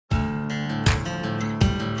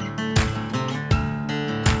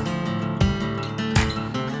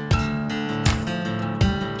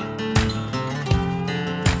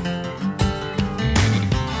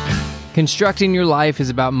Constructing your life is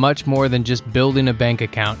about much more than just building a bank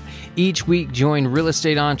account. Each week, join real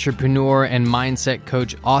estate entrepreneur and mindset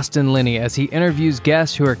coach Austin Linney as he interviews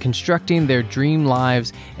guests who are constructing their dream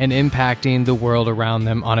lives and impacting the world around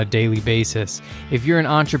them on a daily basis. If you're an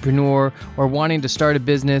entrepreneur or wanting to start a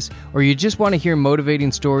business, or you just want to hear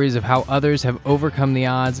motivating stories of how others have overcome the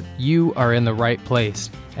odds, you are in the right place.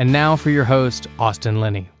 And now for your host, Austin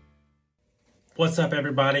Linney. What's up,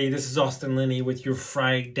 everybody? This is Austin Linney with your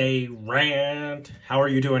Friday rant. How are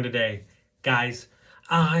you doing today? Guys,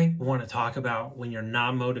 I want to talk about when you're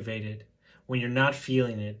not motivated, when you're not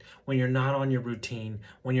feeling it, when you're not on your routine,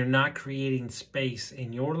 when you're not creating space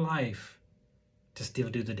in your life to still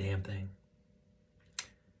do the damn thing.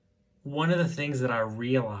 One of the things that I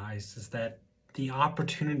realized is that the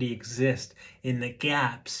opportunity exists in the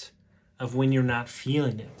gaps of when you're not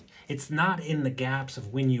feeling it. It's not in the gaps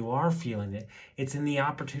of when you are feeling it. It's in the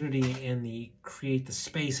opportunity and the create the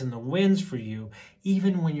space and the wins for you,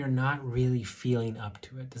 even when you're not really feeling up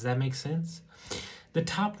to it. Does that make sense? The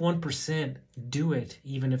top 1% do it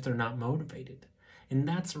even if they're not motivated. And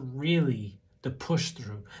that's really the push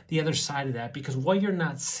through, the other side of that, because what you're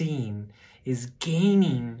not seeing is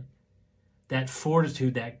gaining that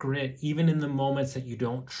fortitude, that grit, even in the moments that you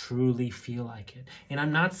don't truly feel like it. And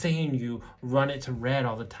I'm not saying you run it to red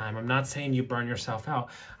all the time. I'm not saying you burn yourself out.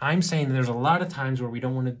 I'm saying that there's a lot of times where we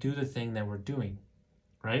don't want to do the thing that we're doing,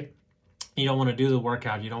 right? You don't want to do the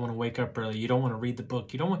workout. You don't want to wake up early. You don't want to read the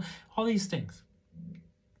book. You don't want all these things.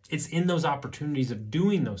 It's in those opportunities of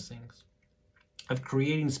doing those things, of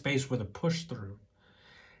creating space where the push through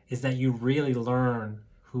is that you really learn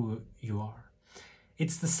who you are.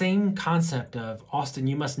 It's the same concept of, Austin,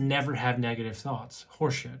 you must never have negative thoughts.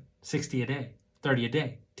 Horseshit. 60 a day, 30 a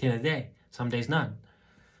day, 10 a day, some days none.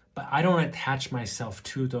 But I don't attach myself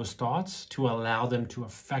to those thoughts to allow them to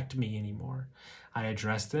affect me anymore. I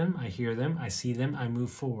address them, I hear them, I see them, I move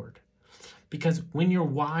forward. Because when your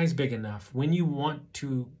why's big enough, when you want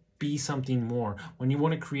to be something more, when you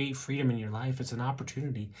want to create freedom in your life, it's an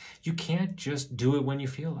opportunity. You can't just do it when you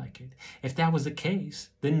feel like it. If that was the case,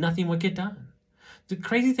 then nothing would get done. The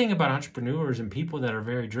crazy thing about entrepreneurs and people that are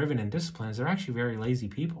very driven and disciplined is they're actually very lazy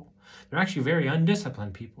people. They're actually very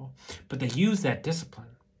undisciplined people, but they use that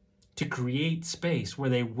discipline to create space where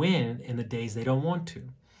they win in the days they don't want to.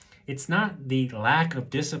 It's not the lack of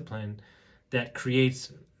discipline that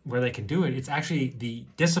creates where they can do it. It's actually the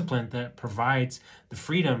discipline that provides the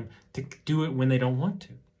freedom to do it when they don't want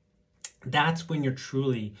to. That's when you're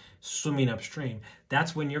truly swimming upstream.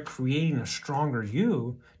 That's when you're creating a stronger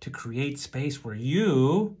you to create space where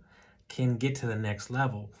you can get to the next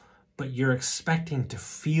level. But you're expecting to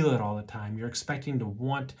feel it all the time. You're expecting to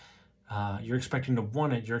want it. You're expecting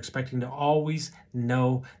to always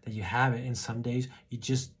know that you have it. And some days you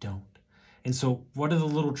just don't. And so what are the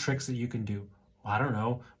little tricks that you can do? Well, I don't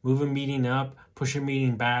know, move a meeting up, push a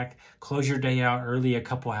meeting back, close your day out early a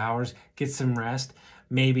couple hours, get some rest.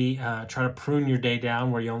 Maybe try to prune your day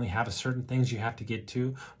down where you only have certain things you have to get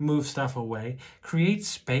to, move stuff away, create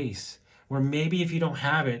space where maybe if you don't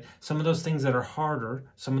have it, some of those things that are harder,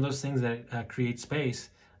 some of those things that create space,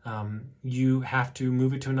 you have to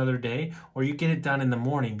move it to another day, or you get it done in the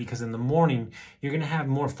morning, because in the morning, you're going to have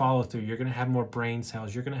more follow through. You're going to have more brain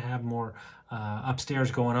cells. You're going to have more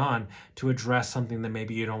upstairs going on to address something that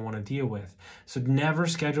maybe you don't want to deal with. So never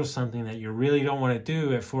schedule something that you really don't want to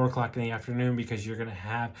do at 4:00 in the afternoon, because you're going to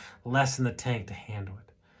have less in the tank to handle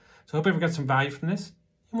it. So I hope everyone got some value from this,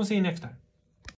 and we'll see you next time.